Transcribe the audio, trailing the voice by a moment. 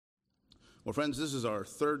Well, friends, this is our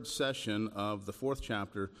third session of the fourth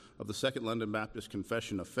chapter of the Second London Baptist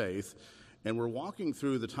Confession of Faith, and we're walking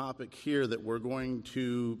through the topic here that we're going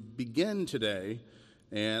to begin today,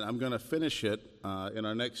 and I'm going to finish it in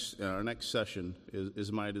our next session,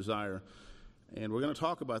 is my desire. And we're going to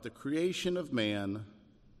talk about the creation of man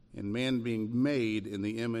and man being made in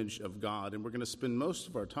the image of God, and we're going to spend most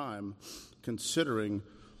of our time considering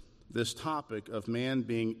this topic of man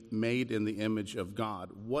being made in the image of God.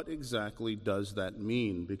 What exactly does that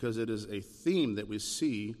mean? Because it is a theme that we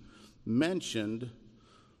see mentioned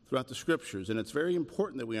throughout the Scriptures, and it's very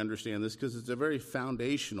important that we understand this because it's a very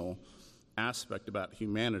foundational aspect about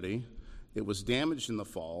humanity. It was damaged in the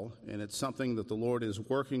fall, and it's something that the Lord is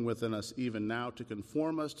working within us even now to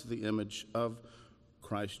conform us to the image of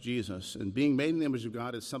Christ Jesus. And being made in the image of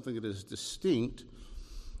God is something that is distinct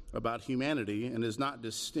about humanity and is not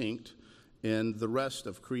distinct in the rest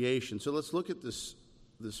of creation. So let's look at this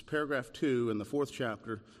paragraph 2 in the fourth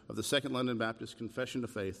chapter of the Second London Baptist Confession of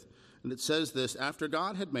Faith. And it says this: after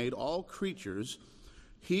God had made all creatures,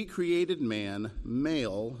 he created man,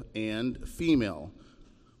 male and female,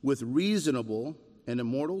 with reasonable and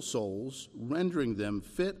immortal souls, rendering them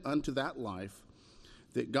fit unto that life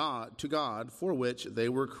that God for which they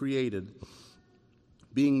were created,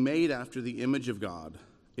 being made after the image of God,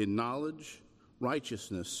 in knowledge,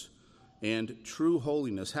 righteousness, and true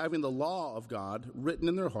holiness, having the law of God written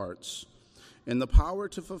in their hearts, and the power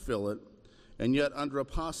to fulfill it, and yet under a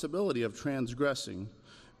possibility of transgressing,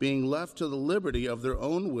 being left to the liberty of their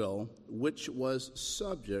own will, which was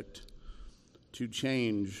subject to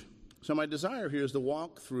change. So my desire here is to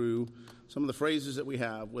walk through some of the phrases that we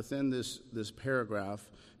have within this paragraph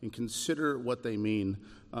and consider what they mean.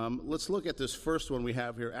 Let's look at this first one we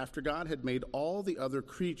have here. After God had made all the other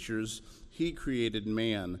creatures, he created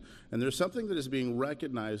man. And there's something that is being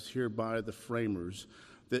recognized here by the framers,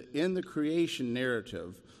 that in the creation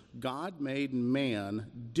narrative, God made man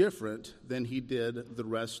different than he did the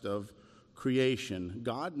rest of creation.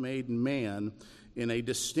 God made man in a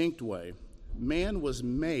distinct way. Man was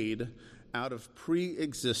made out of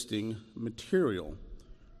pre-existing material.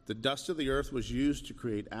 The dust of the earth was used to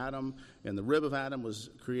create Adam, and the rib of Adam was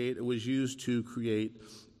used to create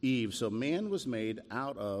Eve. So man was made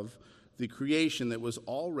out of the creation that was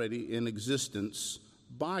already in existence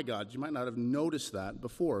by God. You might not have noticed that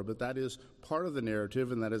before, but that is part of the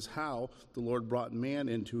narrative, and that is how the Lord brought man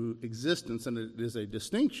into existence, and it is a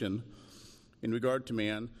distinction in regard to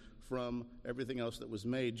man from everything else that was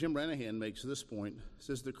made. Jim Renahan makes this point,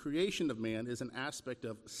 says the creation of man is an aspect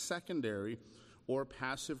of secondary or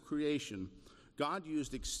passive creation. God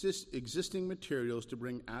used existing materials to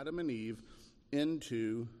bring Adam and Eve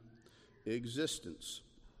into existence.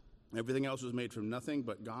 Everything else was made from nothing,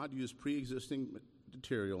 but God used pre-existing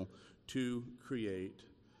material to create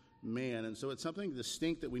man. And so it's something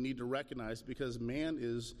distinct that we need to recognize because man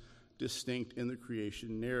is distinct in the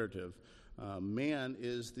creation narrative. Man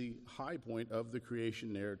is the high point of the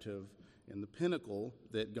creation narrative and the pinnacle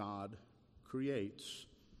that God creates.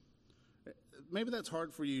 Maybe that's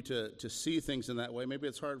hard for you to see things in that way. Maybe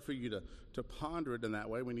it's hard for you to ponder it in that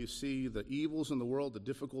way when you see the evils in the world, the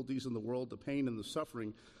difficulties in the world, the pain and the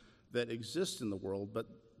suffering that exist in the world, but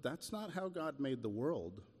that's not how God made the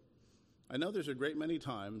world. I know there's a great many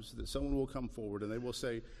times that someone will come forward and they will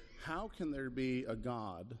say, how can there be a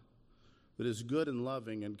God that is good and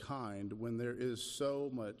loving and kind when there is so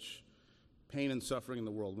much pain and suffering in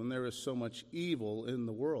the world, when there is so much evil in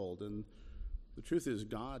the world? And the truth is,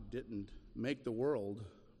 God didn't make the world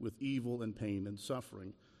with evil and pain and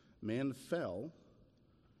suffering. Man fell.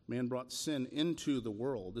 Man brought sin into the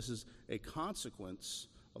world. This is a consequence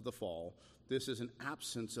of the fall. This is an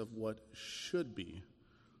absence of what should be.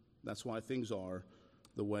 That's why things are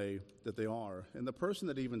the way that they are. And the person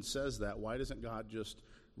that even says that, why doesn't God just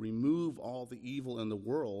remove all the evil in the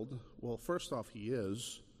world? Well, first off, he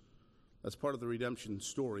is. That's part of the redemption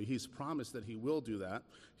story. He's promised that he will do that.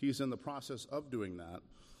 He's in the process of doing that.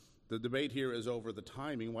 The debate here is over the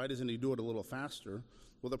timing. Why doesn't he do it a little faster?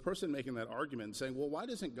 Well, the person making that argument and saying, well, why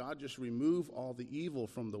doesn't God just remove all the evil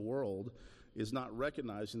from the world, is not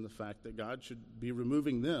recognizing the fact that God should be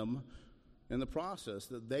removing them in the process,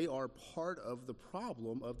 that they are part of the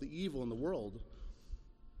problem of the evil in the world.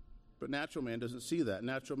 But natural man doesn't see that.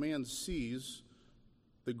 Natural man sees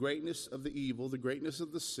the greatness of the evil, the greatness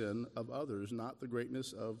of the sin of others, not the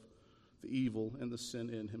greatness of the evil and the sin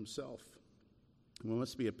in himself. We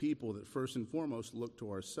must be a people that first and foremost look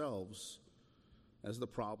to ourselves as the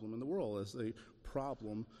problem in the world, as the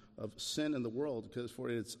problem of sin in the world, because for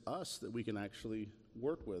it's us that we can actually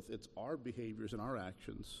work with. It's our behaviors and our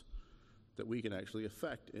actions that we can actually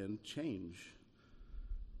affect and change.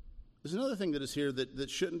 There's another thing that is here that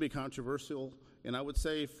shouldn't be controversial, and I would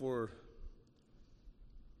say for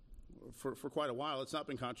quite a while it's not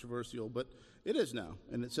been controversial, but it is now.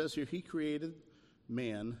 And it says here, he created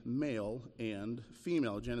man, male and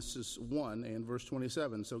female, Genesis 1 and verse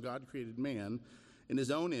 27. So God created man in his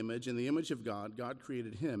own image. In the image of God, God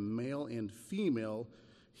created him, male and female,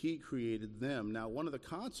 he created them. Now, one of the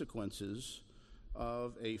consequences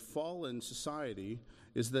of a fallen society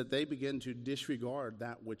is that they begin to disregard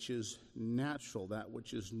that which is natural, that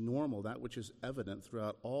which is normal, that which is evident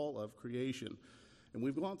throughout all of creation. And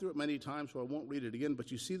we've gone through it many times, so I won't read it again,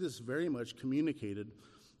 but you see this very much communicated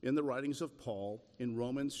in the writings of Paul in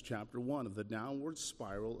Romans chapter 1 of the downward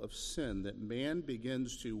spiral of sin, that man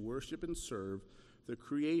begins to worship and serve the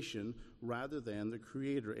creation rather than the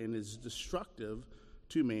Creator, and is destructive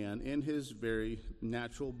to man in his very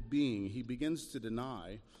natural being. He begins to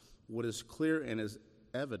deny what is clear and is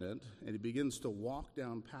evident, and he begins to walk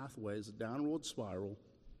down pathways, a downward spiral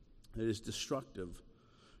that is destructive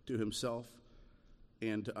to himself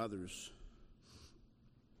and to others.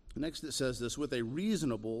 Next it says this, with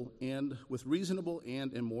reasonable and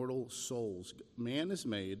immortal souls. Man is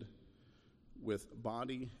made with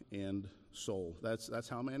body and soul. That's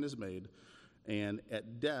how man is made. And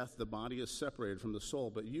at death, the body is separated from the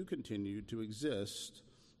soul, but you continue to exist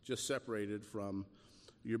just separated from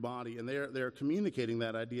your body. And they're communicating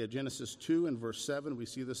that idea. Genesis 2 and verse 7, we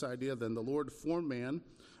see this idea. Then the Lord formed man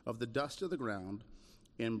of the dust of the ground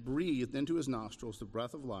and breathed into his nostrils the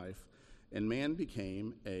breath of life, and man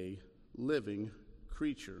became a living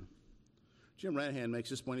creature. Jim Ranahan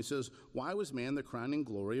makes this point. He says, why was man the crowning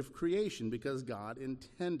glory of creation? Because God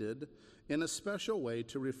intended in a special way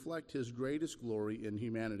to reflect his greatest glory in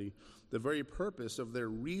humanity. The very purpose of their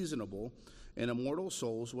reasonable and immortal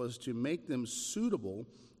souls was to make them suitable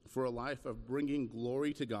for a life of bringing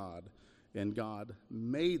glory to God, and God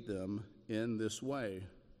made them in this way.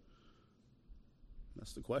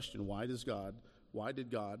 That's the question. Why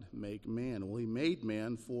did God make man? Well, he made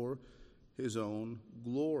man for his own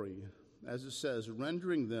glory. As it says,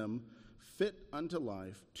 rendering them fit unto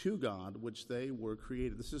life to God, which they were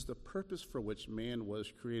created. This is the purpose for which man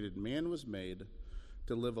was created. Man was made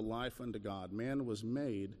to live a life unto God. Man was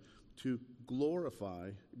made to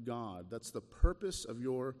glorify God. That's the purpose of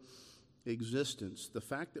your existence. The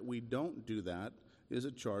fact that we don't do that is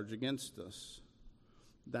a charge against us.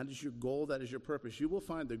 That is your goal. That is your purpose. You will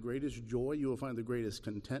find the greatest joy. You will find the greatest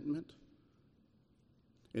contentment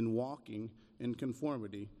in walking in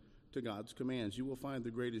conformity to God's commands. You will find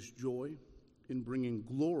the greatest joy in bringing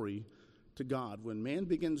glory to God. When man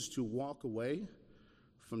begins to walk away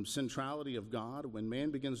from centrality of God, when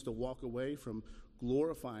man begins to walk away from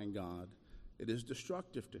glorifying God, it is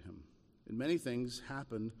destructive to him. And many things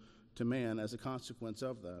happen to man as a consequence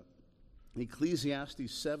of that.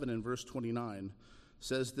 Ecclesiastes 7 and verse 29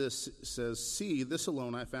 says, see, this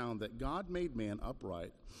alone I found, that God made man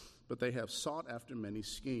upright, but they have sought after many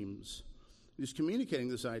schemes. He's communicating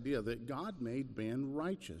this idea that God made man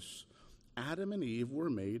righteous. Adam and Eve were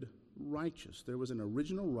made righteous. There was an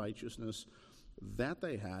original righteousness that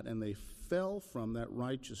they had, and they fell from that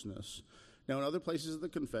righteousness. Now, in other places of the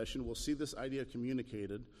confession, we'll see this idea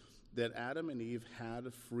communicated that Adam and Eve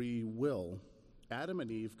had free will. Adam and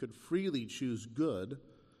Eve could freely choose good,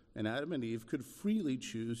 and Adam and Eve could freely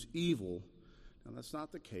choose evil. Now, that's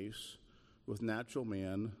not the case with natural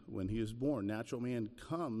man when he is born. Natural man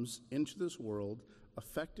comes into this world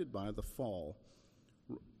affected by the fall.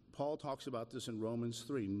 Paul talks about this in Romans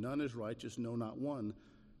 3. None is righteous, no, not one.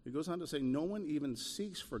 He goes on to say, no one even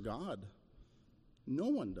seeks for God. No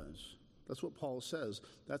one does. That's what Paul says.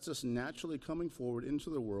 That's us naturally coming forward into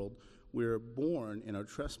the world. We're born in our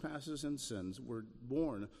trespasses and sins. We're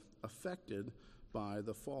born affected by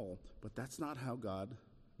the fall. But that's not how God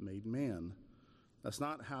made man. That's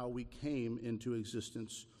not how we came into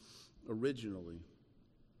existence originally.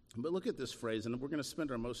 But look at this phrase, and we're going to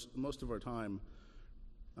spend our most of our time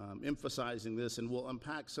emphasizing this, and we'll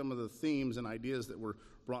unpack some of the themes and ideas that were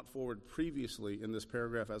brought forward previously in this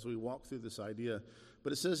paragraph as we walk through this idea.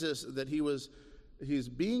 But it says this, that he's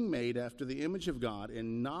being made after the image of God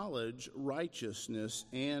in knowledge, righteousness,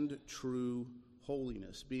 and true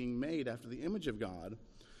holiness. Being made after the image of God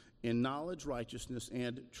in knowledge, righteousness,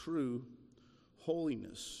 and true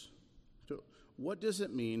holiness. So what does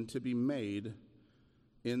it mean to be made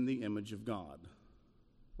in the image of God?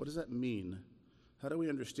 What does that mean? How do we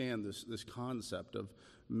understand this concept of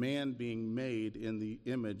man being made in the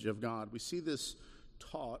image of God? We see this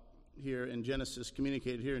taught here in Genesis,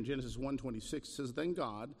 communicated here in Genesis 1:26. It says, then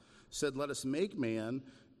God said, let us make man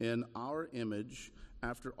in our image,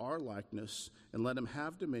 after our likeness, and let him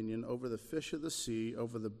have dominion over the fish of the sea,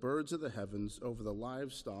 over the birds of the heavens, over the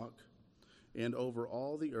livestock, and over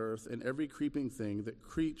all the earth, and every creeping thing that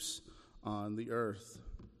creeps on the earth.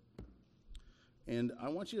 And I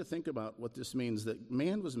want you to think about what this means, that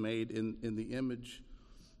man was made in the image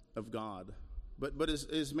of God. But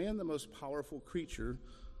is man the most powerful creature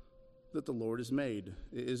that the Lord has made?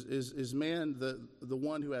 Is man the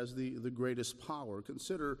one who has the greatest power?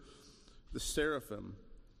 Consider the seraphim.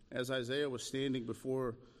 As Isaiah was standing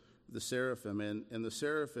before the seraphim, and the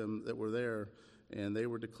seraphim that were there, and they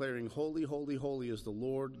were declaring, "Holy, holy, holy is the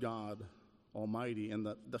Lord God Almighty," and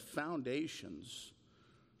the foundations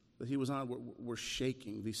that he was on were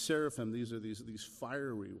shaking. These seraphim, these are these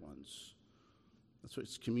fiery ones. That's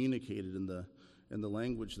what's communicated in the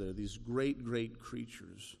language there, these great, great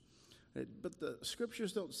creatures. But the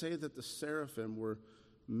scriptures don't say that the seraphim were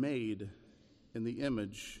made in the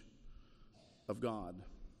image of God.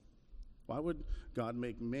 Why would God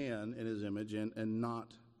make man in his image and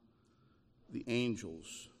not the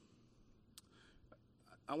angels?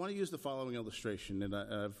 I want to use the following illustration, and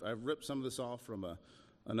I've ripped some of this off from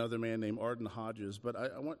another man named Arden Hodges, but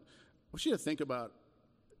I want you to think about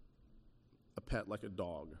a pet like a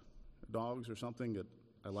dog. Dogs are something that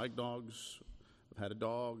I like. Dogs. I've had a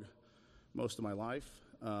dog most of my life.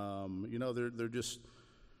 They're just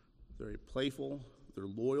very playful. They're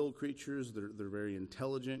loyal creatures. They're very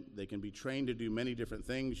intelligent. They can be trained to do many different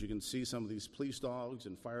things. You can see some of these police dogs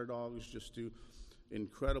and fire dogs just do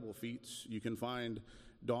incredible feats. You can find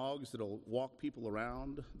dogs that'll walk people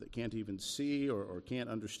around that can't even see or can't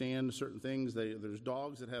understand certain things. There's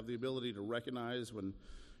dogs that have the ability to recognize when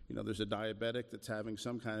there's a diabetic that's having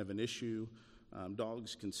some kind of an issue.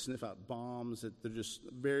 Dogs can sniff out bombs. They're just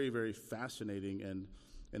very, very fascinating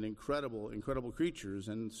and incredible, incredible creatures.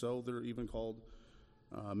 And so they're even called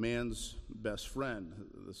man's best friend.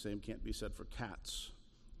 The same can't be said for cats.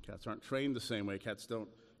 Cats aren't trained the same way. Cats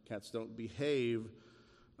don't behave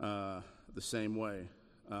the same way.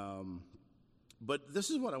 But this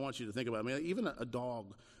is what I want you to think about. I mean, even a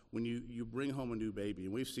dog, when you bring home a new baby,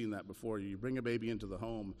 and we've seen that before, you bring a baby into the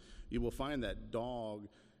home, you will find that dog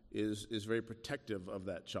is very protective of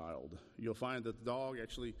that child. You'll find that the dog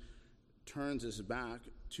actually turns his back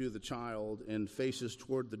to the child and faces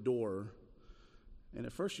toward the door. And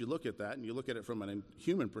at first you look at that, and you look at it from a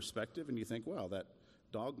human perspective, and you think, wow, that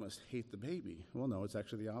dog must hate the baby. Well, no, it's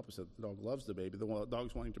actually the opposite. The dog loves the baby. The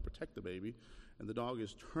dog's wanting to protect the baby, and the dog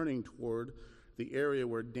is turning toward the area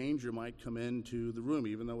where danger might come into the room,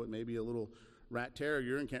 even though it may be a little rat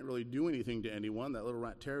terrier and can't really do anything to anyone. That little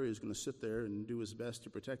rat terrier is going to sit there and do his best to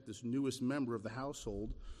protect this newest member of the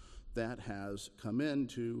household that has come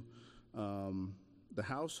into the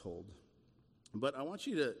household. But I want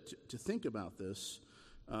you to think about this,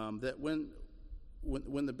 that when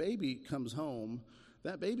the baby comes home,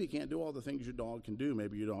 that baby can't do all the things your dog can do.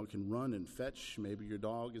 Maybe your dog can run and fetch. Maybe your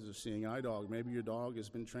dog is a seeing eye dog. Maybe your dog has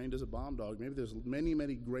been trained as a bomb dog. Maybe there's many,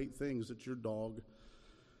 many great things that your dog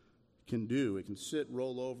can do. It can sit,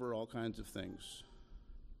 roll over, all kinds of things.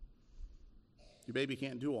 Your baby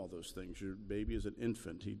can't do all those things. Your baby is an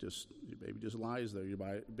infant. Your baby just lies there. Your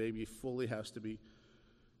baby fully has to be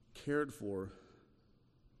cared for.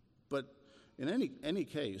 But in any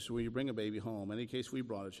case, when you bring a baby home, any case we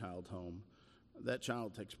brought a child home, that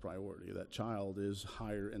child takes priority. That child is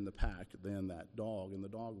higher in the pack than that dog, and the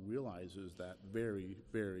dog realizes that very,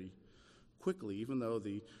 very quickly. Even though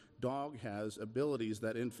the dog has abilities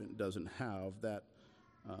that infant doesn't have, that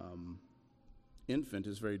infant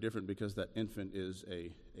is very different because that infant is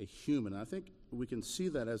a human. I think we can see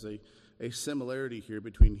that as a similarity here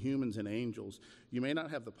between humans and angels. You may not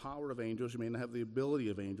have the power of angels, you may not have the ability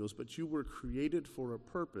of angels, but you were created for a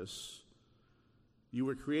purpose. You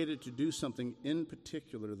were created to do something in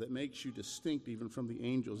particular that makes you distinct even from the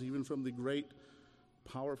angels, even from the great,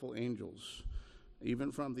 powerful angels, even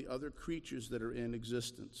from the other creatures that are in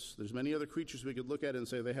existence. There's many other creatures we could look at and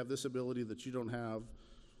say they have this ability that you don't have.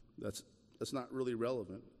 That's not really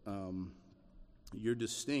relevant. You're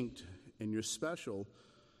distinct and you're special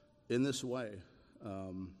in this way.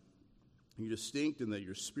 You're distinct in that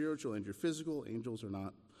you're spiritual and you're physical. Angels are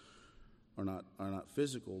not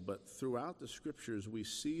physical, but throughout the scriptures we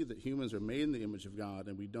see that humans are made in the image of God,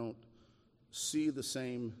 and we don't see the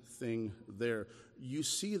same thing there. You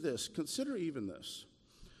see this. Consider even this.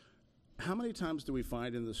 How many times do we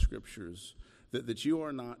find in the scriptures that you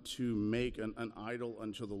are not to make an idol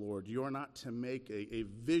unto the Lord? You are not to make a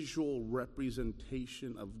visual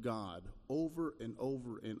representation of God. Over and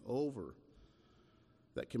over and over,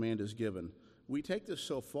 that command is given. we take this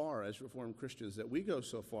so far as Reformed Christians that we go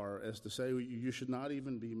so far as to say you should not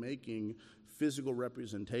even be making physical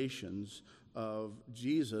representations of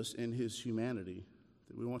Jesus in his humanity.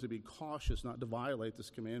 That we want to be cautious not to violate this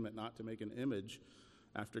commandment, not to make an image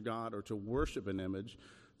after God or to worship an image.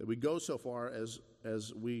 That we go so far as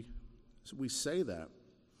we say that.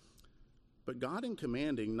 But God, in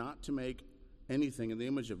commanding not to make anything in the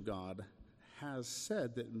image of God, has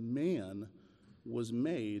said that man was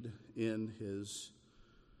made in his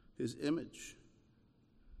image.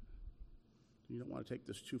 You don't want to take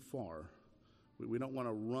this too far. We don't want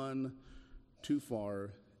to run too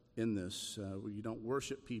far in this. You don't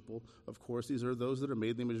worship people. Of course, these are those that are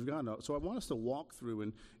made in the image of God. So I want us to walk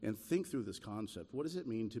through and think through this concept. What does it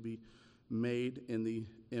mean to be made in the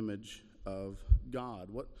image of God?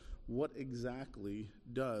 What exactly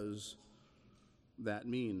does that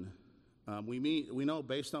mean? We know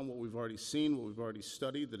based on what we've already seen, what we've already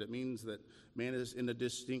studied, that it means that man is in a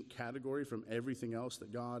distinct category from everything else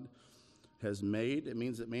that God has made. It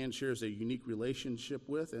means that man shares a unique relationship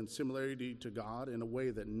with and similarity to God in a way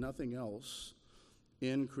that nothing else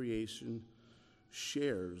in creation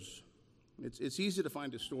shares. It's easy to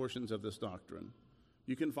find distortions of this doctrine.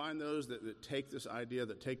 You can find those that take this idea,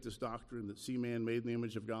 that take this doctrine, that see man made in the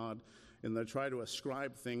image of God, and they try to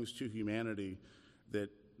ascribe things to humanity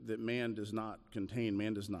that man does not contain,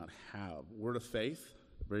 man does not have. Word of faith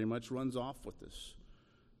very much runs off with this.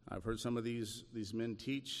 I've heard some of these men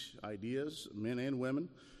teach ideas, men and women,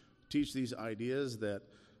 teach these ideas that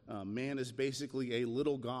man is basically a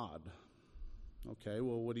little God. Okay,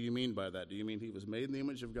 well, what do you mean by that? Do you mean he was made in the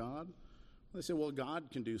image of God? They say, well, God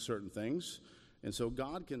can do certain things, and so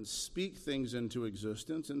God can speak things into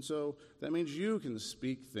existence, and so that means you can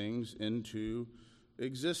speak things into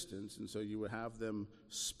existence, and so you would have them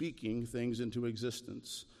speaking things into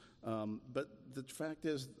existence. But the fact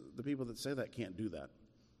is, the people that say that can't do that.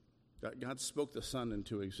 God spoke the sun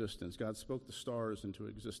into existence. God spoke the stars into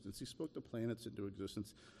existence. He spoke the planets into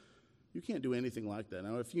existence. You can't do anything like that.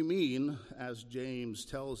 Now, if you mean, as James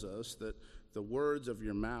tells us, that the words of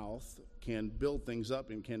your mouth can build things up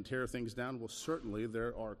and can tear things down, well, certainly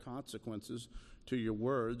there are consequences to your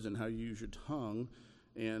words and how you use your tongue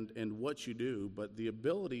and what you do, but the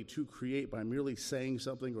ability to create by merely saying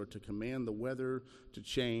something or to command the weather to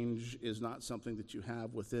change is not something that you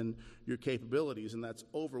have within your capabilities, and that's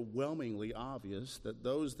overwhelmingly obvious that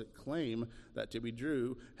those that claim that to be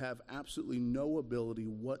true have absolutely no ability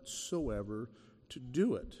whatsoever to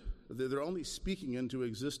do it. They're only speaking into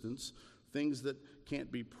existence things that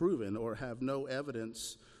can't be proven or have no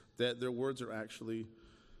evidence that their words are actually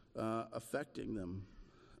affecting them.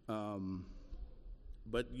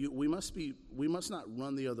 But we must not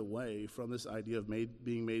run the other way from this idea of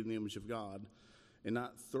being made in the image of God and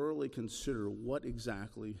not thoroughly consider what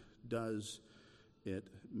exactly does it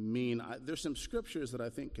mean. There's some scriptures that I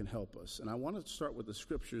think can help us, and I want to start with the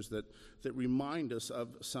scriptures that remind us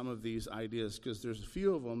of some of these ideas, because there's a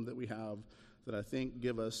few of them that we have that I think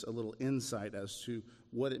give us a little insight as to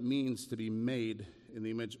what it means to be made in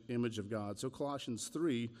the image of God. So Colossians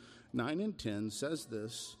 3:9 and 10 says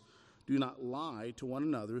this: "Do not lie to one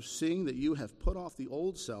another, seeing that you have put off the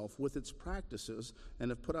old self with its practices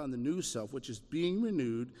and have put on the new self, which is being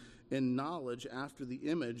renewed in knowledge after the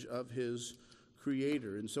image of his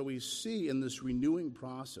Creator." And so we see in this renewing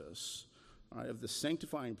process, of the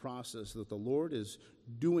sanctifying process that the Lord is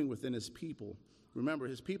doing within his people. Remember,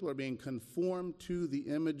 his people are being conformed to the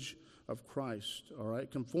image of Christ, all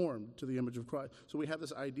right? Conformed to the image of Christ. So we have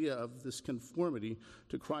this idea of this conformity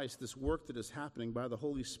to Christ, this work that is happening by the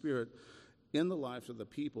Holy Spirit in the lives of the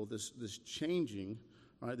people, this changing,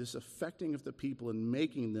 all right, this affecting of the people and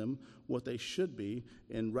making them what they should be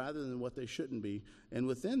and rather than what they shouldn't be. And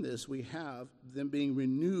within this, we have them being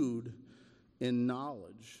renewed in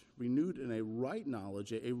knowledge, renewed in a right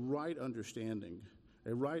knowledge, a right understanding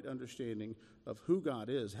of who God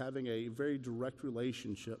is, having a very direct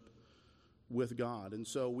relationship with God. And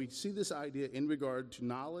so we see this idea in regard to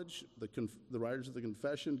knowledge. The writers of the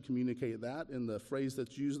confession communicate that in the phrase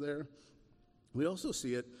that's used there. We also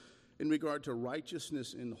see it in regard to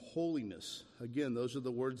righteousness and holiness. Again, those are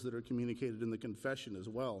the words that are communicated in the confession as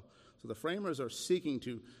well. So the framers are seeking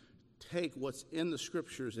to take what's in the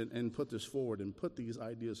scriptures and put this forward and put these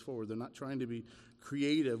ideas forward. They're not trying to be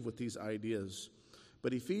creative with these ideas.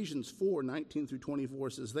 But Ephesians 4:19 through 24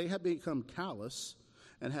 says, "They have become callous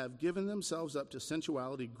and have given themselves up to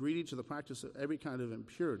sensuality, greedy to the practice of every kind of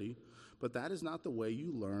impurity. But that is not the way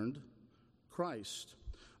you learned Christ,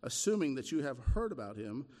 assuming that you have heard about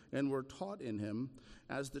him and were taught in him,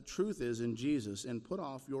 as the truth is in Jesus, and put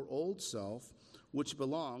off your old self, which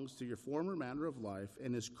belongs to your former manner of life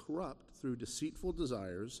and is corrupt through deceitful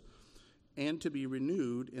desires, and to be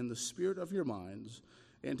renewed in the spirit of your minds,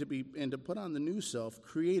 and to put on the new self,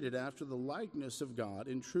 created after the likeness of God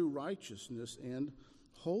in true righteousness and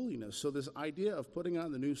holiness. So this idea of putting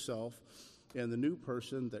on the new self and the new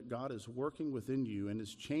person that God is working within you and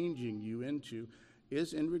is changing you into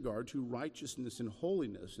is in regard to righteousness and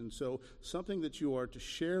holiness. And so something that you are to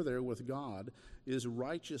share there with God is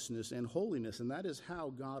righteousness and holiness. And that is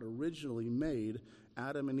how God originally made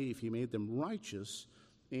Adam and Eve. He made them righteous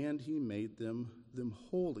and he made them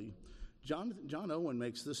holy. John Owen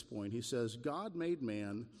makes this point. He says, God made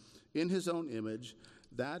man in his own image,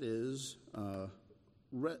 that is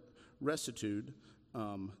rectitude.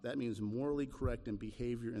 That means morally correct in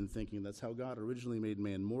behavior and thinking. That's how God originally made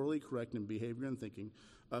man, morally correct in behavior and thinking,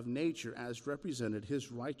 of nature as represented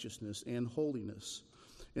his righteousness and holiness,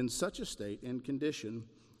 in such a state and condition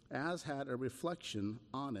as had a reflection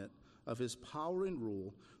on it of his power and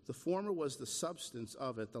rule. The former was the substance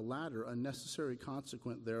of it, the latter a necessary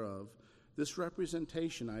consequent thereof. This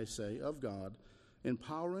representation, I say, of God in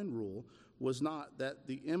power and rule was not that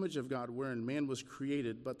the image of God wherein man was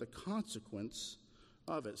created, but the consequence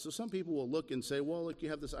of it. So some people will look and say, well, look, you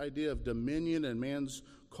have this idea of dominion, and man's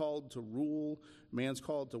called to rule, man's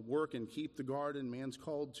called to work and keep the garden, man's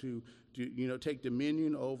called to take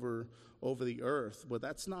dominion over the earth. But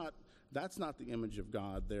that's not the image of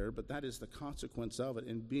God there, but that is the consequence of it.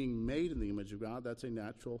 And being made in the image of God, that's a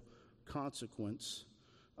natural consequence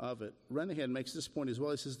of it. Renehan makes this point as well.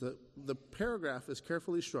 He says the paragraph is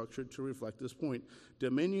carefully structured to reflect this point.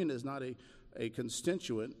 Dominion is not a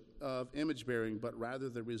constituent of image-bearing, but rather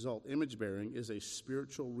the result. Image-bearing is a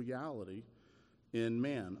spiritual reality in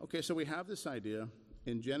man. Okay, so we have this idea.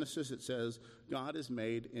 In Genesis it says, God is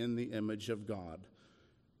made in the image of God.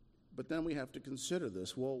 But then we have to consider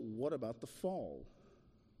this. Well, what about the fall?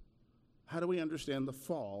 How do we understand the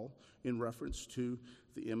fall in reference to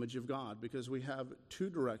the image of God? Because we have two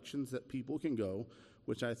directions that people can go,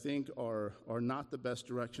 which I think are not the best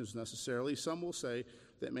directions necessarily. Some will say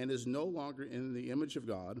that man is no longer in the image of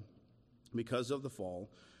God because of the fall,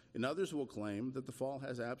 and others will claim that the fall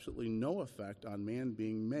has absolutely no effect on man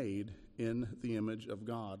being made in the image of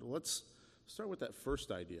God. Let's start with that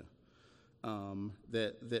first idea,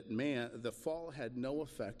 that the fall had no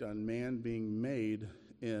effect on man being made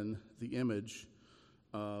in the image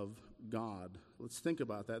of God. Let's think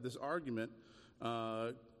about that. This argument,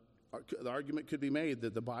 the argument could be made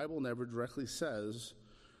that the Bible never directly says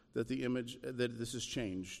that that this has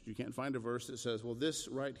changed. You can't find a verse that says, well, this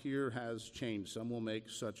right here has changed. Some will make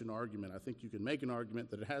such an argument. I think you can make an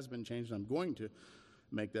argument that it has been changed. I'm going to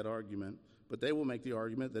make that argument, but they will make the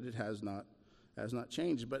argument that it has not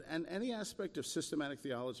changed. But in any aspect of systematic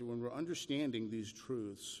theology, when we're understanding these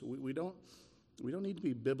truths, we don't need to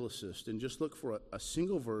be biblicist and just look for a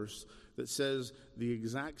single verse that says the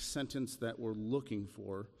exact sentence that we're looking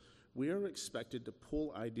for. We are expected to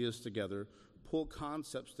pull ideas together, pull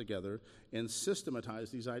concepts together, and systematize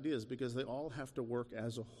these ideas because they all have to work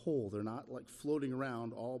as a whole. They're not like floating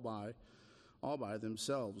around all by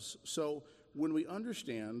themselves. So when we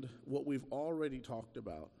understand what we've already talked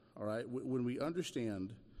about, all right, when we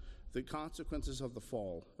understand the consequences of the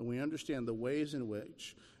fall, and we understand the ways in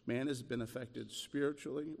which man has been affected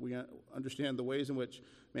spiritually, we understand the ways in which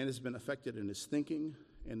man has been affected in his thinking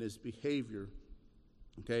and his behavior,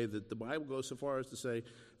 okay, that the Bible goes so far as to say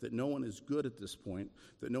that no one is good at this point,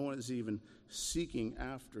 that no one is even seeking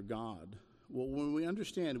after God. Well, when we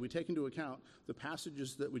understand, we take into account the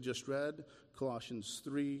passages that we just read, Colossians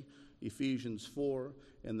 3, Ephesians 4,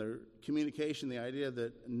 and their communication, the idea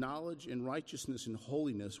that knowledge and righteousness and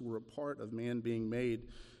holiness were a part of man being made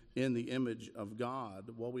in the image of God,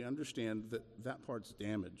 well, we understand that that part's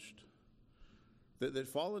damaged. That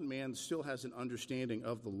fallen man still has an understanding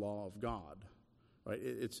of the law of God, right?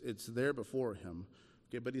 It's there before him,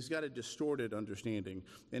 okay, but he's got a distorted understanding.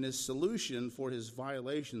 And his solution for his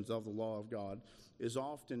violations of the law of God is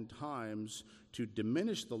oftentimes to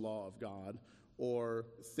diminish the law of God or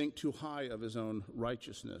think too high of his own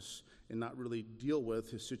righteousness and not really deal with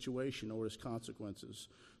his situation or his consequences.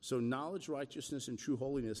 So knowledge, righteousness, and true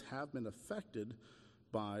holiness have been affected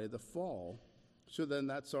by the fall. So then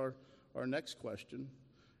that's our next question.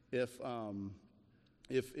 If the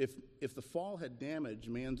fall had damaged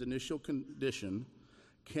man's initial condition,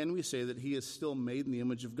 can we say that he is still made in the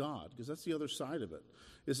image of God? Because that's the other side of it,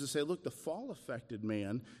 is to say, look, the fall affected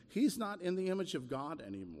man. He's not in the image of God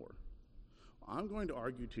anymore. I'm going to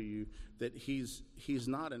argue to you that he's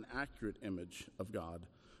not an accurate image of God,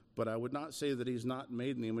 but I would not say that he's not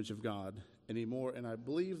made in the image of God anymore. And I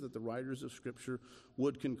believe that the writers of Scripture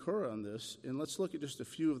would concur on this. And let's look at just a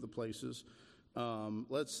few of the places.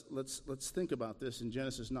 Let's think about this in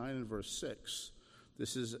Genesis 9 and verse 6.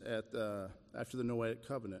 This is after the Noahic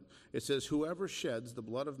covenant. It says, "Whoever sheds the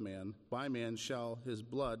blood of man, by man shall his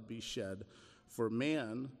blood be shed. For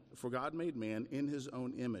God made man in his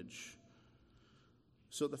own image."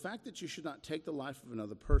 So the fact that you should not take the life of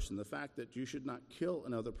another person, the fact that you should not kill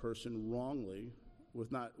another person wrongly,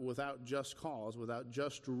 without just cause, without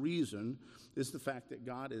just reason, is the fact that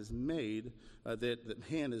God is made, that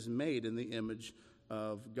man is made in the image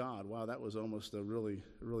of God. Wow, that was almost a really,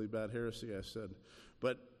 really bad heresy I said.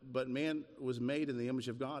 But man was made in the image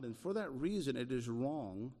of God, and for that reason it is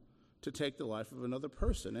wrong to take the life of another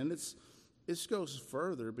person. And it goes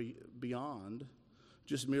further beyond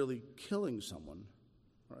just merely killing someone,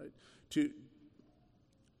 right?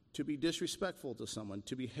 To be disrespectful to someone,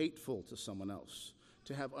 to be hateful to someone else,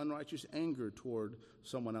 to have unrighteous anger toward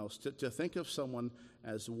someone else, to think of someone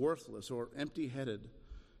as worthless or empty-headed.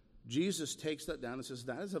 Jesus takes that down and says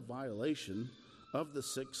that is a violation of the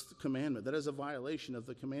sixth commandment. That is a violation of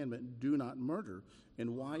the commandment, do not murder.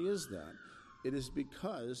 And why is that? It is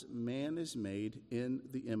because man is made in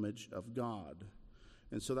the image of God.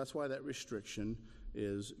 And so that's why that restriction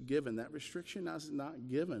is given. That restriction is not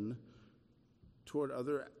given toward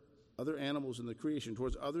other animals in the creation,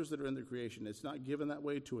 towards others that are in the creation. It's not given that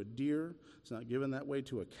way to a deer. It's not given that way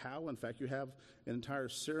to a cow. In fact, you have an entire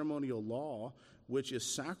ceremonial law which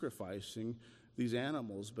is sacrificing these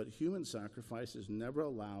animals, but human sacrifice is never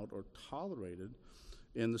allowed or tolerated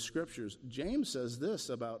in the Scriptures. James says this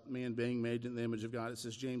about man being made in the image of God. It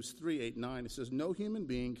says, James 3:8-9, it says, "No human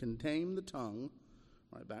being can tame the tongue."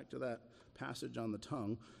 Right, back to that passage on the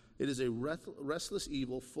tongue. "It is a restless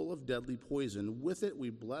evil full of deadly poison. With it we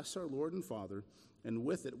bless our Lord and Father, and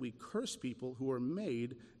with it we curse people who are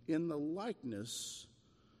made in the likeness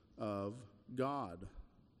of God."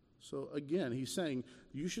 So again, he's saying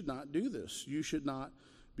you should not do this. You should not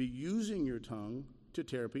be using your tongue to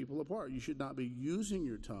tear people apart. You should not be using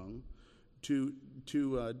your tongue to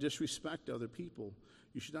disrespect other people.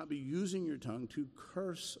 You should not be using your tongue to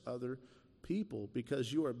curse other people,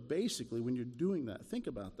 because you are basically, when you're doing that, think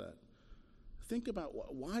about that. Think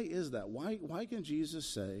about why is that? Why can Jesus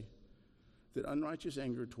say that unrighteous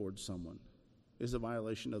anger towards someone is a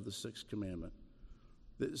violation of the sixth commandment?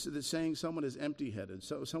 That saying someone is empty-headed,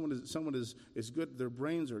 so someone is good, their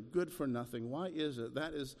brains are good for nothing. Why is it?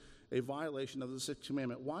 That is a violation of the sixth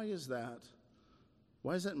commandment. Why is that?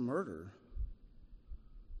 Why is that murder?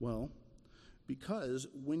 Well, because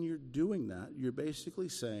when you're doing that, you're basically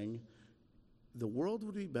saying the world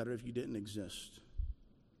would be better if you didn't exist.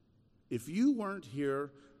 If you weren't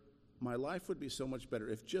here, my life would be so much better.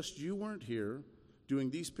 If just you weren't here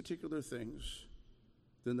doing these particular things,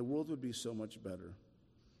 then the world would be so much better.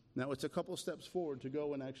 Now, it's a couple steps forward to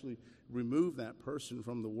go and actually remove that person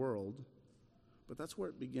from the world, but that's where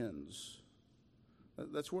it begins.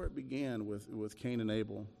 That's where it began with Cain and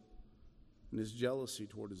Abel and his jealousy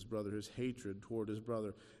toward his brother, his hatred toward his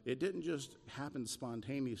brother. It didn't just happen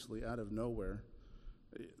spontaneously out of nowhere.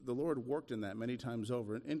 The Lord worked in that many times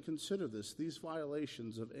over. And consider this, these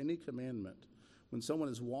violations of any commandment, when someone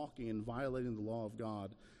is walking and violating the law of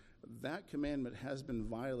God, that commandment has been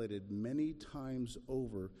violated many times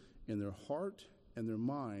over in their heart and their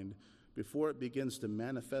mind before it begins to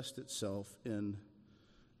manifest itself in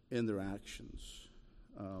their actions.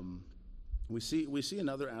 We see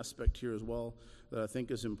another aspect here as well that I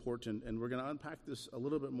think is important, and we're going to unpack this a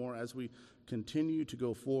little bit more as we continue to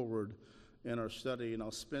go forward in our study, and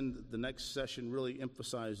I'll spend the next session really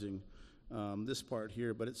emphasizing this part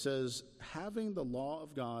here. But it says, having the law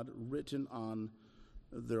of God written on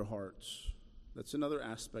their hearts. That's another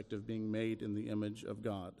aspect of being made in the image of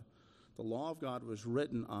God. The law of God was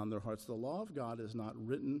written on their hearts. The law of God is not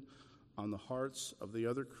written on the hearts of the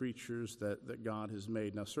other creatures that God has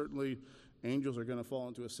made. Now, certainly, angels are going to fall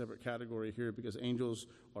into a separate category here, because angels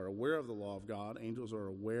are aware of the law of God. Angels are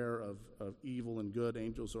aware of evil and good.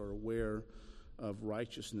 Angels are aware of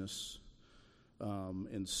righteousness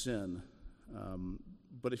and sin.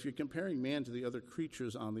 But if you're comparing man to the other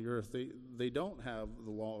creatures on the earth, they don't have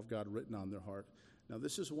the law of God written on their heart. Now,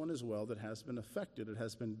 this is one as well that has been affected. It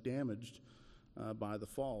has been damaged by the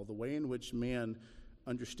fall. The way in which man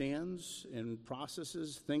understands and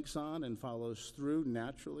processes, thinks on, and follows through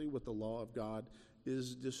naturally with the law of God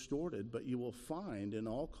is distorted. But you will find in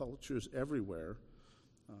all cultures everywhere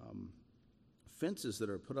fences that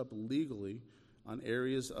are put up legally on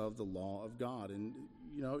areas of the law of God. And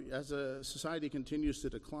as a society continues to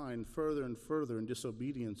decline further and further in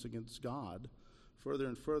disobedience against God, further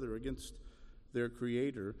and further against their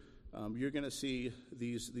Creator, you're going to see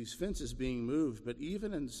these fences being moved. But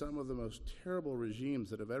even in some of the most terrible regimes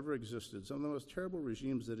that have ever existed, some of the most terrible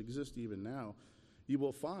regimes that exist even now, you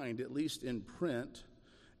will find, at least in print,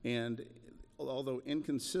 and although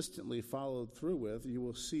inconsistently followed through with, you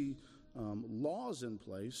will see laws in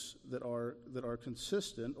place that are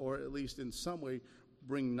consistent, or at least in some way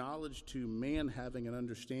bring knowledge to man having an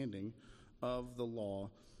understanding of the law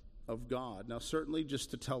of God. Now, certainly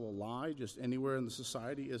just to tell a lie just anywhere in the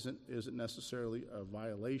society isn't necessarily a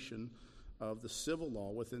violation of the civil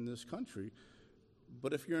law within this country.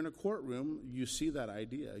 But if you're in a courtroom, you see that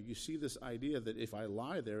idea. You see this idea that if I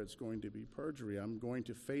lie there, it's going to be perjury. I'm going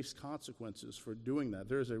to face consequences for doing that.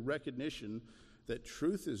 There's a recognition that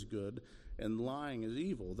truth is good and lying is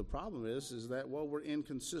evil. The problem is that, well, we're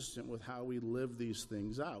inconsistent with how we live these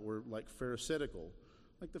things out. We're like pharisaical,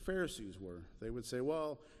 like the Pharisees were. They would say,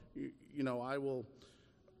 well, I will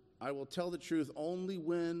tell the truth only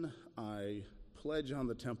when I pledge on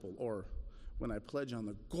the temple, or when I pledge on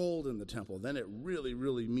the gold in the temple. Then it really,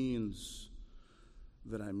 really means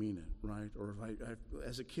that I mean it, right? Or if I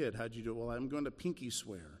as a kid, how'd you do it? Well, I'm going to pinky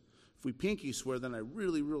swear. If we pinky swear, then I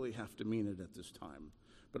really, really have to mean it at this time.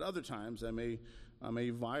 But other times I may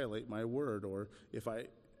violate my word, or if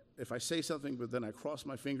I say something but then I cross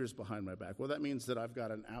my fingers behind my back, well, that means that I've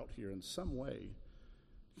got an out here in some way.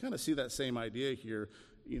 You kind of see that same idea here,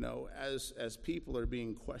 as people are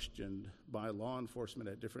being questioned by law enforcement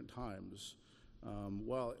at different times.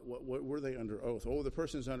 What were they under oath? Oh, the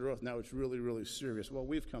person's under oath. Now it's really, really serious. Well,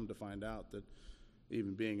 we've come to find out that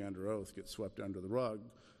even being under oath gets swept under the rug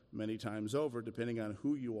many times over, depending on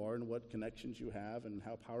who you are and what connections you have and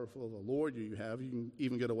how powerful of a Lord you have. You can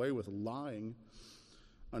even get away with lying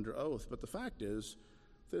under oath. But the fact is,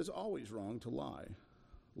 that it's always wrong to lie.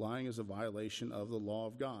 Lying is a violation of the law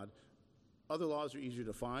of God. Other laws are easier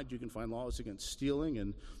to find. You can find laws against stealing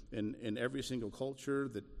in every single culture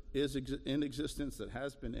that is in existence, that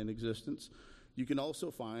has been in existence. You can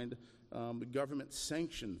also find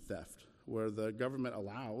government-sanctioned theft, where the government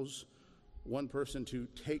allows one person to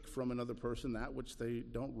take from another person that which they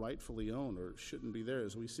don't rightfully own or shouldn't be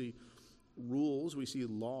theirs. We see rules, we see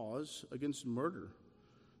laws against murder,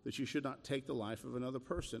 that you should not take the life of another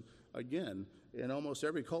person. Again, in almost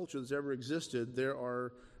every culture that's ever existed, there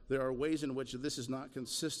are ways in which this is not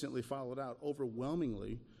consistently followed out.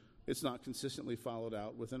 Overwhelmingly, it's not consistently followed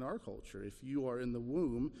out within our culture. If you are in the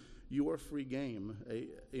womb, you are free game.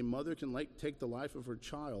 A mother can take the life of her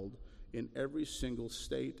child in every single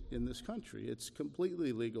state in this country. It's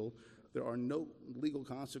completely legal. There are no legal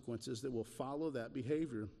consequences that will follow that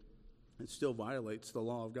behavior. It still violates the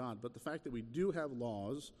law of God. But the fact that we do have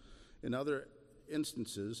laws in other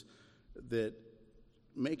instances that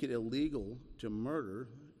make it illegal to murder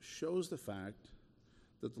shows the fact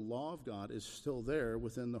that the law of God is still there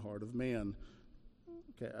within the heart of man.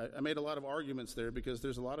 Okay, I made a lot of arguments there because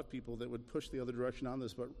there's a lot of people that would push the other direction on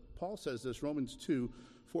this, but Paul says this, Romans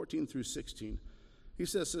 2:14 through 16. He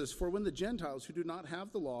says this, "For when the Gentiles who do not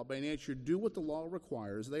have the law by nature do what the law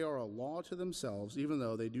requires, they are a law to themselves, even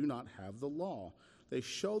though they do not have the law. They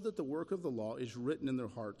show that the work of the law is written in their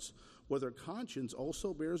hearts, where their conscience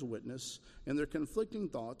also bears witness, and their conflicting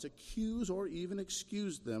thoughts accuse or even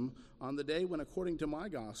excuse them on the day when, according to my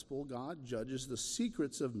gospel, God judges the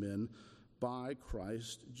secrets of men by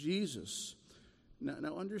Christ Jesus."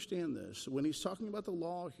 Now understand this. When he's talking about the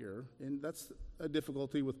law here, and that's a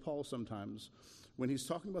difficulty with Paul sometimes, when he's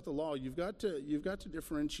talking about the law, you've got to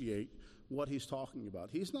differentiate what he's talking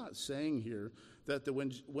about. He's not saying here that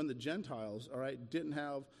when the Gentiles, didn't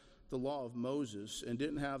have the law of Moses and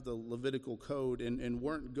didn't have the Levitical code and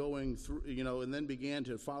weren't going through, and then began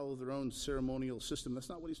to follow their own ceremonial system. That's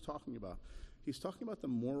not what he's talking about. He's talking about the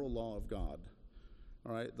moral law of God.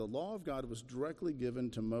 All right, the law of God was directly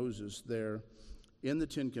given to Moses there in the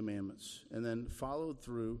Ten Commandments, and then followed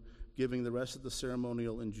through giving the rest of the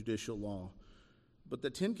ceremonial and judicial law. But the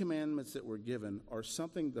Ten Commandments that were given are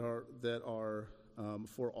something that are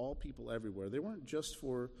for all people everywhere. They weren't just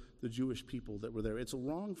for the Jewish people that were there. It's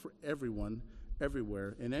wrong for everyone,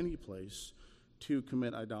 everywhere, in any place, to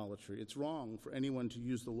commit idolatry. It's wrong for anyone to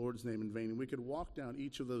use the Lord's name in vain. And we could walk down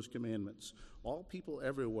each of those commandments. All people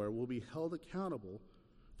everywhere will be held accountable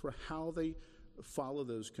for how they follow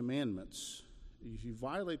those commandments. If you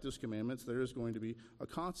violate those commandments, there is going to be a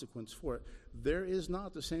consequence for it. There is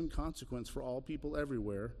not the same consequence for all people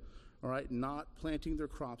everywhere, not planting their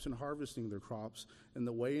crops and harvesting their crops in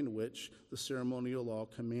the way in which the ceremonial law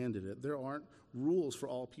commanded it. There aren't rules for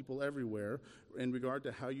all people everywhere in regard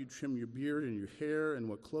to how you trim your beard and your hair and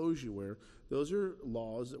what clothes you wear. Those are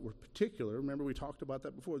laws that were particular. Remember, we talked about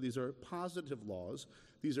that before. These are positive laws.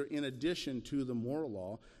 These are in addition to the moral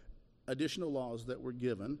law. additional laws that were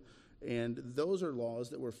given, and those are laws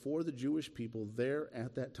that were for the Jewish people there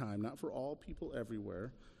at that time, not for all people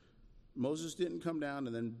everywhere. Moses didn't come down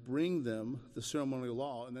and then bring them the ceremonial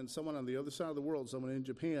law, and then someone on the other side of the world, someone in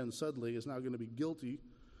Japan, suddenly is now going to be guilty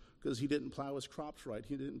because he didn't plow his crops right,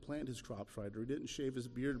 he didn't plant his crops right, or he didn't shave his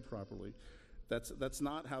beard properly. That's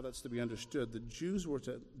not how that's to be understood. The Jews were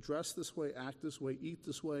to dress this way, act this way, eat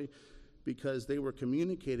this way, because they were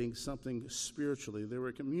communicating something spiritually. They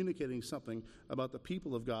were communicating something about the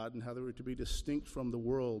people of God and how they were to be distinct from the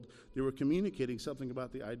world. They were communicating something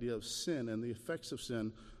about the idea of sin and the effects of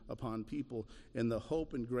sin upon people and the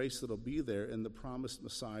hope and grace that will be there in the promised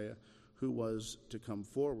Messiah who was to come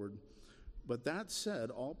forward. But that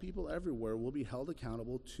said, all people everywhere will be held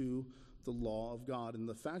accountable to the law of God. And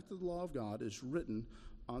the fact that the law of God is written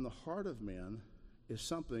on the heart of man is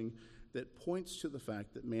something that points to the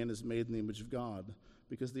fact that man is made in the image of God,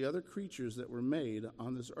 because the other creatures that were made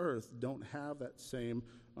on this earth don't have that same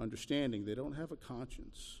understanding. They don't have a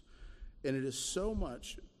conscience. And it is so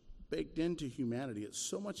much baked into humanity, it's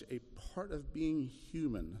so much a part of being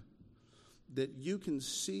human, that you can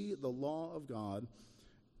see the law of God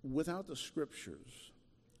without the scriptures.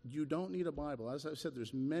 You don't need a Bible. As I've said,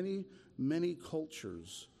 there's many, many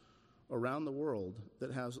cultures around the world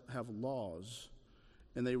that have laws,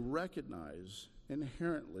 and they recognize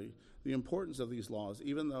inherently the importance of these laws,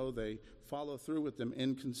 even though they follow through with them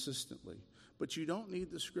inconsistently. But you don't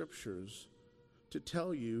need the scriptures to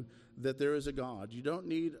tell you that there is a God. You don't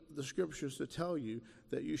need the scriptures to tell you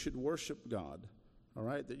that you should worship God, all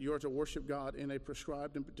right, that you are to worship God in a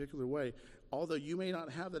prescribed and particular way. Although you may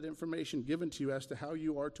not have that information given to you as to how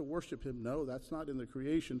you are to worship him. No, that's not in the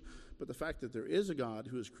creation. But the fact that there is a God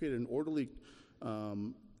who has created an orderly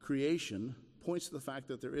creation points to the fact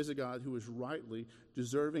that there is a God who is rightly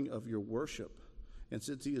deserving of your worship. And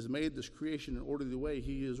since he has made this creation in an orderly way,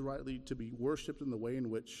 he is rightly to be worshipped in the way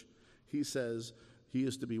in which he says he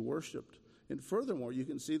is to be worshipped. And furthermore, you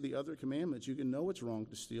can see the other commandments. You can know it's wrong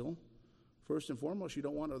to steal. First and foremost, you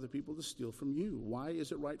don't want other people to steal from you. Why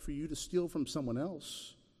is it right for you to steal from someone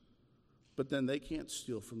else, but then they can't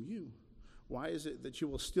steal from you? Why is it that you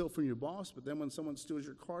will steal from your boss, but then when someone steals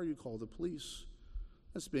your car, you call the police?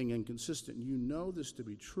 That's being inconsistent. You know this to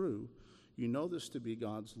be true. You know this to be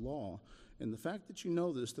God's law. And the fact that you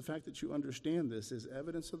know this, the fact that you understand this, is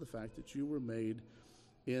evidence of the fact that you were made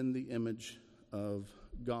in the image of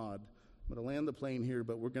God. I'm going to land the plane here,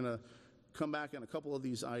 but we're going to come back on a couple of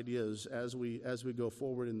these ideas as we go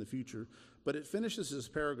forward in the future. But it finishes this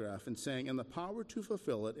paragraph in saying, and the power to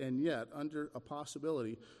fulfill it, and yet under a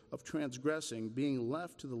possibility of transgressing, being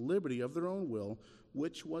left to the liberty of their own will,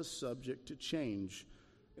 which was subject to change.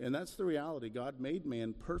 And that's the reality. God made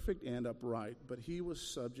man perfect and upright, but he was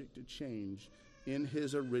subject to change in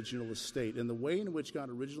his original estate. In the way in which God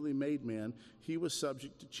originally made man, he was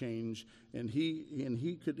subject to change, and he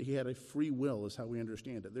had a free will, is how we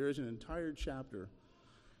understand it. There is an entire chapter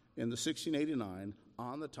in the 1689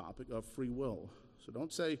 on the topic of free will. So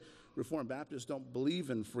don't say Reformed Baptists don't believe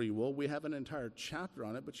in free will. We have an entire chapter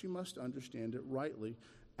on it, but you must understand it rightly.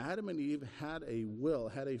 Adam and Eve had a will,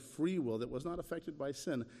 had a free will that was not affected by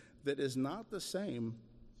sin, that is not the same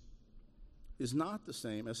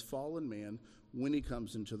as fallen man when he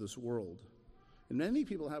comes into this world. And many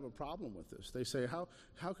people have a problem with this. They say,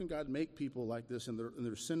 how can God make people like this and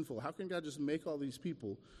they're sinful? How can God just make all these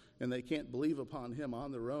people and they can't believe upon him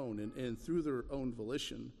on their own and through their own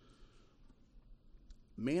volition?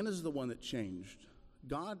 Man is the one that changed.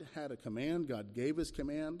 God had a command. God gave his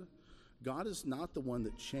command. God is not the one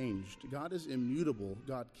that changed. God is immutable.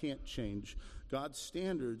 God can't change. God's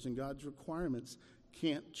standards and God's requirements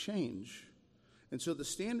can't change. And so the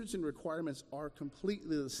standards and requirements are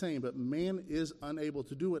completely the same, but man is unable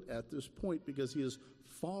to do it at this point because he is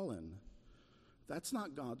fallen. That's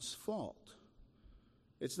not God's fault.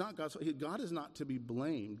 It's not God's fault. God is not to be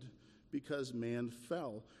blamed because man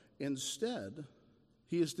fell. Instead,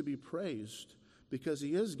 he is to be praised because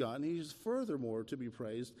he is God, and he is furthermore to be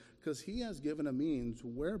praised because he has given a means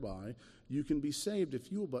whereby you can be saved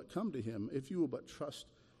if you will but come to him, if you will but trust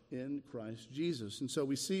in Christ Jesus. And so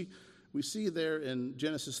we see there in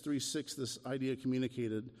Genesis 3:6 this idea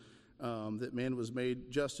communicated that man was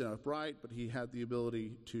made just and upright, but he had the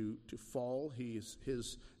ability to fall.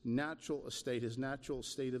 His natural estate, his natural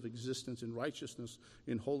state of existence in righteousness,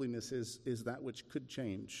 in holiness is that which could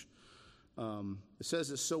change. It says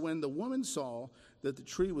this, so when the woman saw that the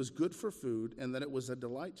tree was good for food and that it was a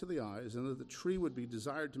delight to the eyes and that the tree would be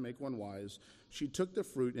desired to make one wise, she took the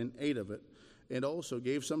fruit and ate of it and also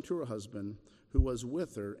gave some to her husband who was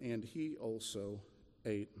with her, and he also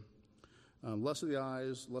ate. lust of the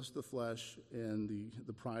eyes, lust of the flesh, and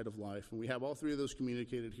the pride of life. And we have all three of those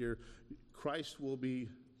communicated here. Christ will be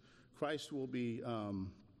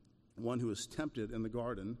one who is tempted in the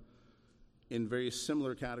garden in very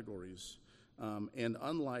similar categories. And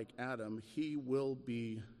unlike Adam, he will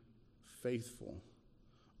be faithful.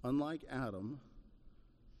 Unlike Adam,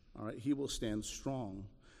 all right, he will stand strong.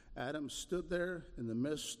 Adam stood there in the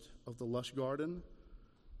midst of the lush garden,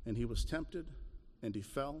 and he was tempted, and he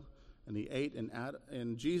fell, and he ate.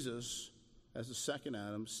 And Jesus, as the second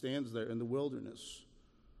Adam, stands there in the wilderness,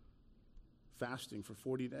 fasting for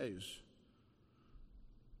 40 days.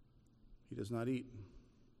 He does not eat.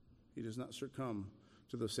 He does not succumb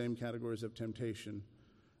to those same categories of temptation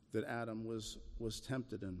that Adam was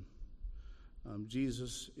tempted in.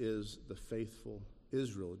 Jesus is the faithful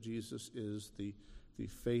Israel. Jesus is the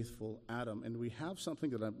faithful Adam. And we have something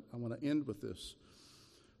that I want to end with this,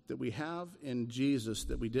 that we have in Jesus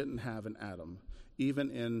that we didn't have in Adam, even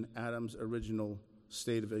in Adam's original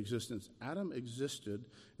state of existence. Adam existed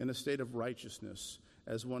in a state of righteousness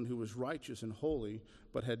as one who was righteous and holy,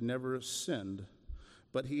 but had never sinned.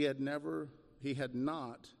 But he had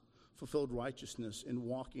not fulfilled righteousness in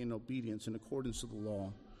walking in obedience in accordance to the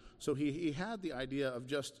law. So he had the idea of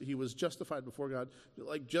he was justified before God,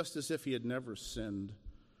 like just as if he had never sinned.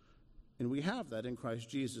 And we have that in Christ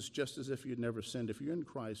Jesus, just as if you had never sinned. If you're in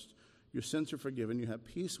Christ, your sins are forgiven, you have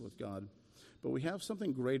peace with God. But we have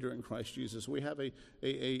something greater in Christ Jesus. We have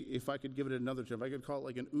if I could give it another term, if I could call it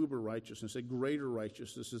like an uber righteousness, a greater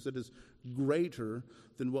righteousness, that is greater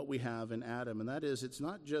than what we have in Adam. And that is, it's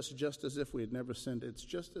not just as if we had never sinned, it's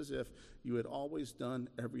just as if you had always done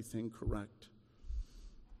everything correct.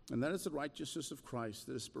 And that is the righteousness of Christ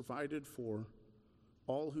that is provided for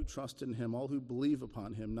all who trust in him, all who believe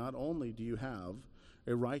upon him. Not only do you have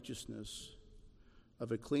a righteousness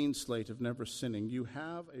of a clean slate of never sinning, you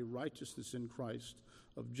have a righteousness in Christ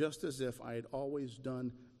of just as if I had always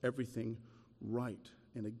done everything right.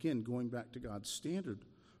 And again, going back to God's standard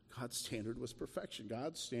was perfection.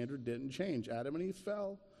 God's standard didn't change. Adam and Eve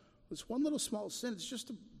fell. It's one little small sin. It's just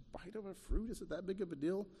a bite of a fruit. Is it that big of a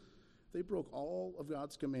deal? They broke all of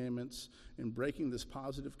God's commandments in breaking this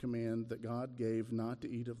positive command that God gave not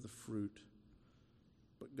to eat of the fruit.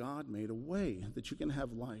 But God made a way that you can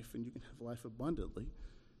have life, and you can have life abundantly,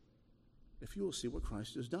 if you will see what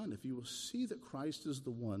Christ has done. If you will see that Christ is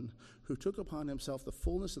the one who took upon himself the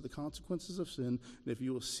fullness of the consequences of sin, and if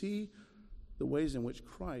you will see the ways in which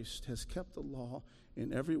Christ has kept the law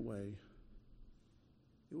in every way,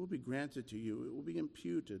 it will be granted to you. It will be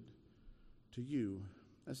imputed to you.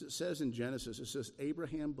 As it says in Genesis, it says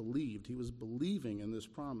Abraham believed. He was believing in this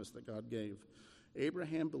promise that God gave.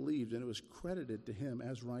 Abraham believed, and it was credited to him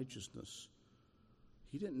as righteousness.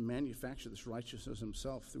 He didn't manufacture this righteousness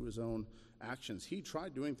himself through his own actions. He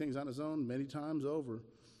tried doing things on his own many times over,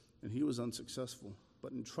 and he was unsuccessful.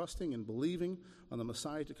 But in trusting and believing on the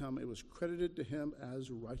Messiah to come, it was credited to him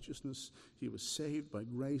as righteousness. He was saved by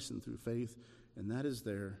grace and through faith, and that is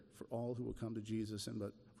there for all who will come to Jesus and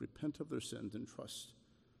but repent of their sins and trust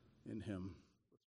in him.